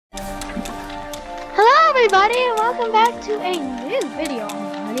everybody, and welcome back to a new video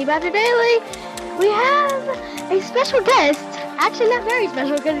on Honey Badger Daily. We have a special guest, actually not very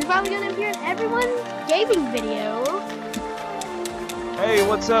special because he's probably going to appear in everyone's gaming video. Hey,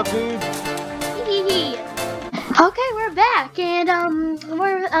 what's up, dude? Okay, we're back, and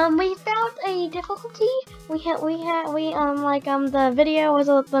we found a difficulty. The video was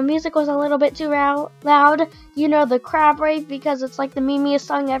the music was a little bit too loud. You know, the crab rave, because it's like the memeiest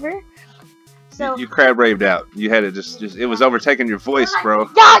song ever. So you crab raved out. You had to just it was overtaking your voice, bro.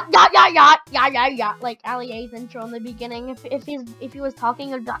 Yeah, like Ali A's intro in the beginning. If he was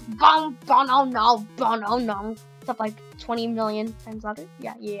talking, it'd be like bong no, stuff like 20 million times louder.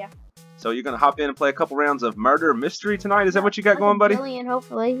 Yeah. So you're gonna hop in and play a couple rounds of murder mystery tonight? Is that what you got going, buddy? A billion,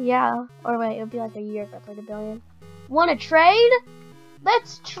 hopefully, yeah. Or wait, it'll be like a year if I played a billion. Want to trade?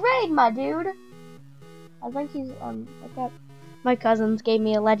 Let's trade, my dude. I think he's like that. My cousins gave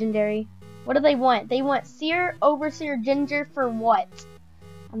me a legendary. What do they want? They want Seer, Overseer, Ginger for what?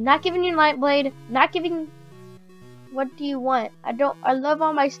 I'm not giving you Nightblade. Not giving. What do you want? I love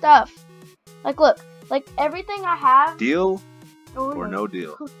all my stuff. Like, look, like everything I have. Deal or no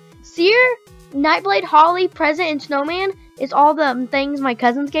deal? Seer, Nightblade, Holly, Present, and Snowman is all the things my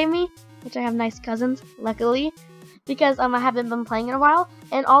cousins gave me, which I have nice cousins, luckily, because I haven't been playing in a while.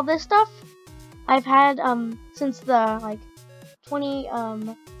 And all this stuff I've had since the like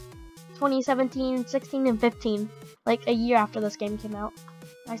 2017, 16, and 15, like a year after this game came out.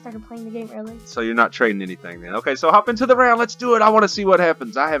 I started playing the game early. So you're not trading anything then? Okay, so hop into the round. Let's do it. I want to see what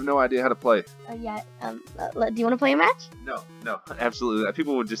happens. I have no idea how to play. Do you want to play a match? No, absolutely.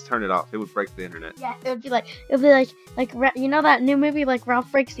 People would just turn it off. It would break the internet. Yeah, it would be like you know that new movie like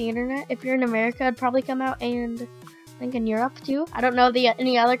Ralph Breaks the Internet? If you're in America, it'd probably come out, and I think in Europe too. I don't know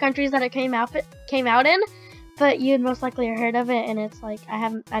any other countries that it came out in, but you'd most likely have heard of it, and it's like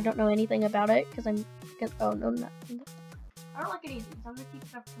I don't know anything about it because oh no, not. I don't like it easy, so I'm gonna keep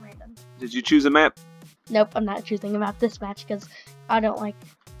stuff to random. Did you choose a map? Nope, I'm not choosing a map this match because I don't like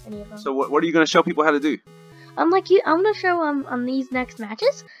any of them. So what are you gonna show people how to do? I'm gonna show on these next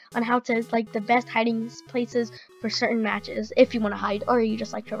matches on how to like the best hiding places for certain matches if you want to hide, or you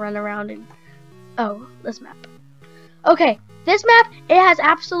just like to run around and this map. Okay, this map, it has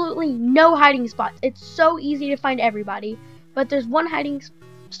absolutely no hiding spots. It's so easy to find everybody, but there's one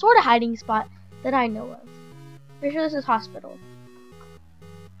sort of hiding spot that I know of. Pretty sure this is hospital.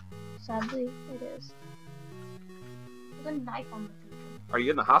 Sadly, it is. There's a knife on the table. Are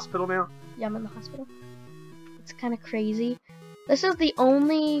you in the hospital now? Yeah, I'm in the hospital. It's kind of crazy. This is the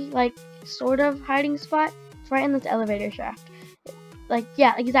only, like, sort of hiding spot. It's right in this elevator shaft. Like,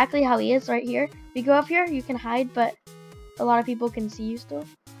 yeah, exactly how he is right here. If you go up here, you can hide, but a lot of people can see you still.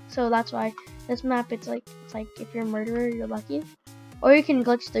 So that's why this map, it's like if you're a murderer, you're lucky. Or you can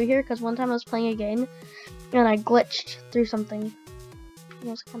glitch through here, because one time I was playing a game, and I glitched through something. It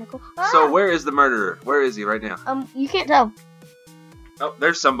was kind of cool. So where is the murderer? Where is he right now? You can't tell. Oh,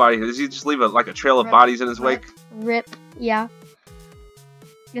 there's somebody. Does he just leave a trail of bodies in his wake? Rip, yeah.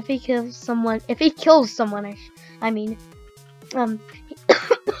 If he kills someone,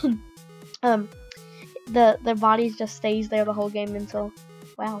 the body just stays there the whole game until.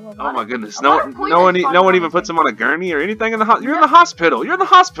 Wow. Oh my goodness! No one even puts him on a gurney or anything in the hospital. You're in the hospital. You're in the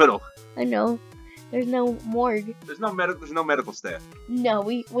hospital. I know. There's no morgue. There's no medical staff. No,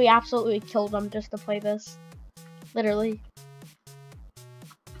 we absolutely killed them just to play this. Literally.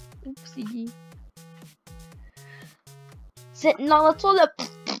 Oopsie. Sitting on the toilet.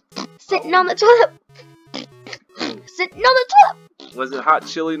 Sitting on the toilet. Sitting on the toilet. Was it hot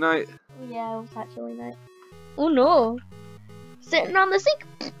chilly night? Yeah, it was hot chilly night. Oh no. Sitting on the sink.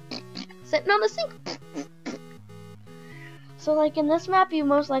 Sitting on the sink. So like in this map, you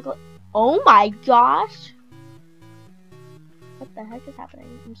most likely. Oh my gosh! What the heck is happening?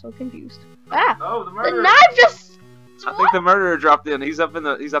 I'm so confused. Ah! Oh, the murderer! The knife just. I think the murderer dropped in. I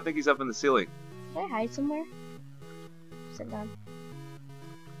think he's up in the ceiling. Can I hide somewhere? Sit down.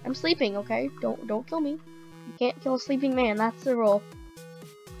 I'm sleeping. Okay, don't kill me. You can't kill a sleeping man. That's the rule.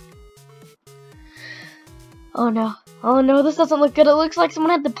 Oh no! Oh no! This doesn't look good. It looks like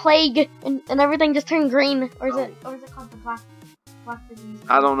someone had the plague and everything just turned green. Or is it called the black disease?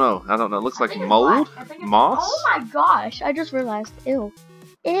 I don't know. It looks like mold, moss. Oh my gosh! I just realized. Ew!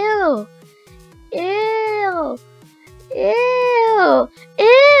 Ew! Ew! Ew!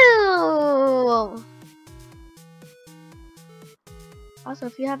 Ew! Also,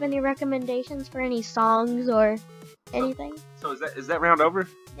 if you have any recommendations for any songs or anything. So is that round over?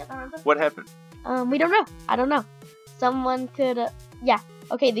 Yeah, that round's over. What happened? We don't know. I don't know. Someone could. Yeah.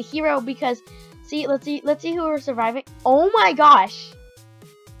 Okay, the hero, because let's see who we're surviving. Oh my gosh!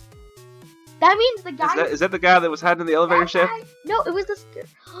 That means the guy. Is that the guy that was hiding in the elevator shaft? No, it was this.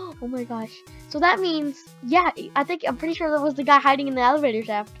 Oh my gosh. So that means, yeah, I'm pretty sure that was the guy hiding in the elevator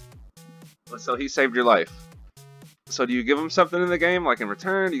shaft. So he saved your life. So do you give him something in the game, like in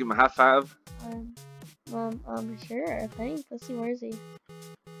return? Do you give him a high five? Sure, I think. Let's see, where is he?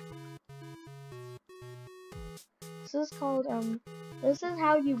 This is called, this is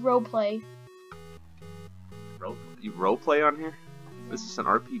how you roleplay. You roleplay on here? Yeah. Is this an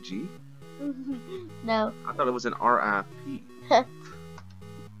RPG? No. I thought it was an RIP.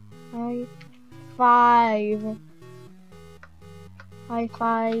 High five. High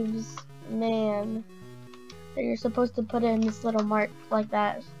fives, man. That you're supposed to put in this little mark like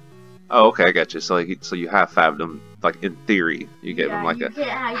that. Oh, okay, I got you. So, so you high-fived him, like in theory, you gave him like a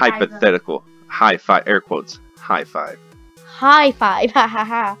hypothetical high five, air quotes, high five. High five, ha ha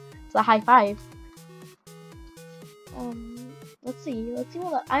ha. It's a high five. Let's see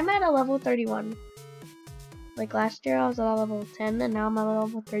what I'm at a level 31. Like last year I was at a level 10 and now I'm at a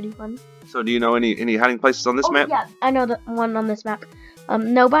level 31. So do you know any hiding places on this map? Yeah, I know the one on this map.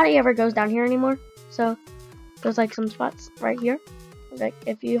 Nobody ever goes down here anymore. So there's like some spots right here. Like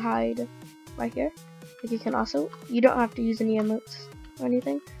if you hide right here, like you can also, you don't have to use any emotes or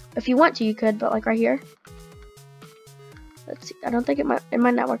anything. If you want to, you could, but like right here. Let's see. I don't think it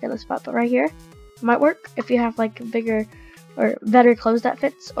might not work in this spot, but right here it might work if you have like bigger or better clothes that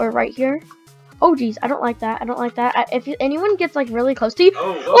fits, or right here. Oh geez, I don't like that. I don't like that. If anyone gets like really close to you,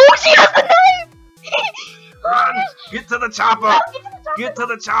 oh she has the knife! Run! Get to the chopper! No, get to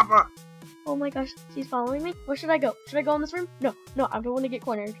the chopper! Oh my gosh, she's following me. Where should I go? Should I go in this room? No, I don't want to get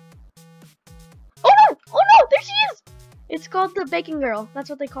cornered. Oh no! Oh no! There she is! It's called the baking girl. That's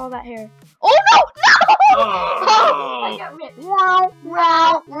what they call that hair. Oh no! No! Oh! I got ripped.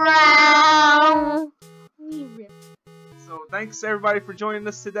 Wow! Ripped. So thanks everybody for joining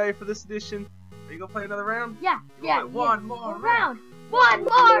us today for this edition. Are you gonna play another round? Yeah. One more round. One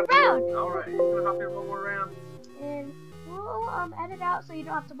more round. All right, you're gonna hop here one more round. And we'll edit out so you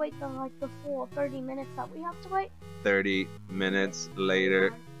don't have to wait the full 30 minutes that we have to wait. 30 minutes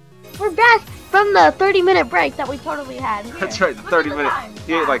later. We're back from the 30-minute break that we totally had. Here. That's right, the 30-minute.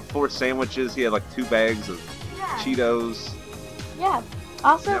 He ate like 4 sandwiches. He had like 2 bags of Cheetos. Yeah.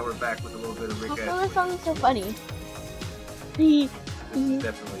 Also, now we're back with a little bit of Rick. Also, this song is so funny. This is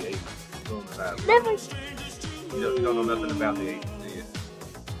definitely 8. Never. You don't know nothing about the 8, do you?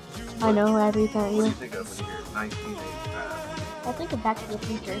 I know everything. What do you think of when you hear 1985? I think of Back to the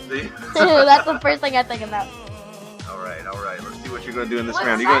Future. See? That's the first thing I think about. Alright. Let's see what you're gonna do in this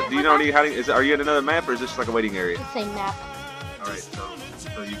round. Do you know any hiding? Are you at another map or is this just like a waiting area? The same map. Alright, so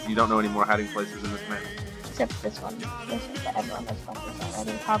you don't know any more hiding places in this map? Except this one. This one that everyone has practiced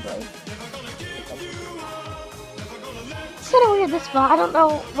already, probably. It's kind of weird, this spot. I don't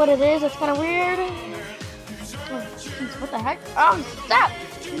know what it is. It's kind of weird. Oh, geez, what the heck? Oh, stop!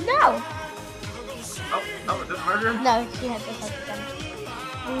 No! Oh, is this murder? No, she has this gun.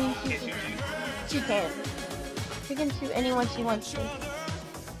 She can. She can shoot anyone she wants to.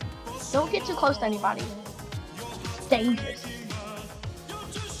 Don't get too close to anybody. It's dangerous.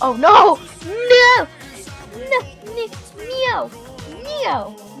 Oh no! No!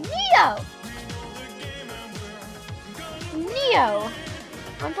 Neo!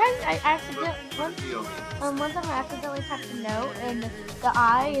 One time I accidentally tapped the no, and the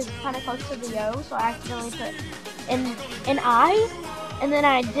I is kind of close to the O, so I accidentally put an I, and then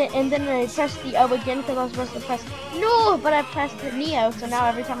I pressed the O again because I was supposed to press no, but I pressed the Neo, so now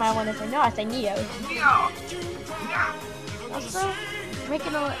every time I want to say no, I say Neo. Neo. Also,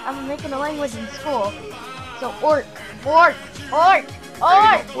 I'm making a language in school, so orc language. Orc.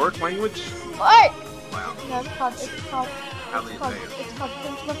 Wow. No, it's called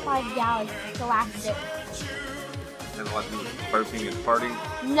Simplified Galactic. Has a lot to do with burping and farting?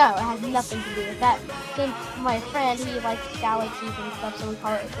 No, it has nothing to do with that. Since my friend, he likes galaxies and stuff, so we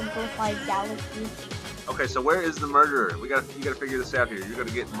call it Simplified Galaxy. Okay, so where is the murderer? You gotta figure this out here. You're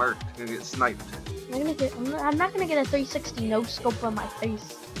gonna get murked. You're gonna get sniped. I'm not gonna get a 360 no scope on my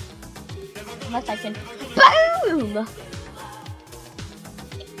face. Unless I can BOOM!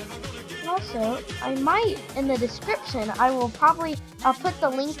 Also, I might, in the description, I'll put the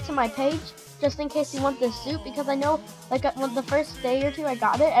link to my page, just in case you want this suit, because I know, like, the first day or two I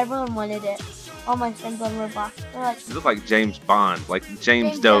got it, everyone wanted it. All my friends on Roblox. They're like, you look like James Bond, like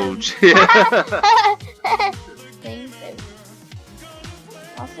James Doge. James Doge.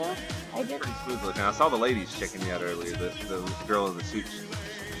 Also, I did. Pretty smooth looking. I saw the ladies checking me out earlier. The girl in the suit, she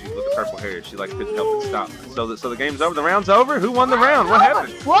with the purple hair. She like couldn't help but stop. So the game's over. The round's over. Who won the round? What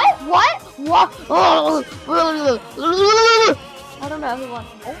happened? What? I don't don't know who won.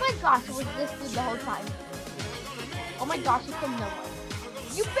 Oh my gosh, it was this dude the whole time. Oh my gosh, he killed no one.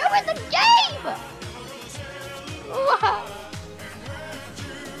 You ruined the game! Wow.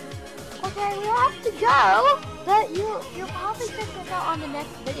 Okay, we have to go. But you'll probably check us out on the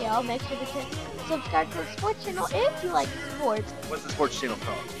next video. Make sure to subscribe to the sports channel if you like sports. What's the sports channel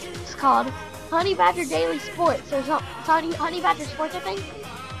called? It's called Honey Badger Daily Sports. Or something. It's Honey Badger Sports, I think.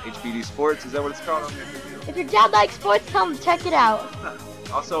 HBD Sports, is that what it's called? Okay. If your dad likes sports, come check it out.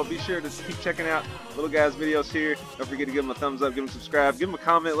 Also, be sure to keep checking out Little Guy's videos here. Don't forget to give him a thumbs up, give him a subscribe, give him a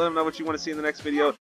comment, let him know what you want to see in the next video.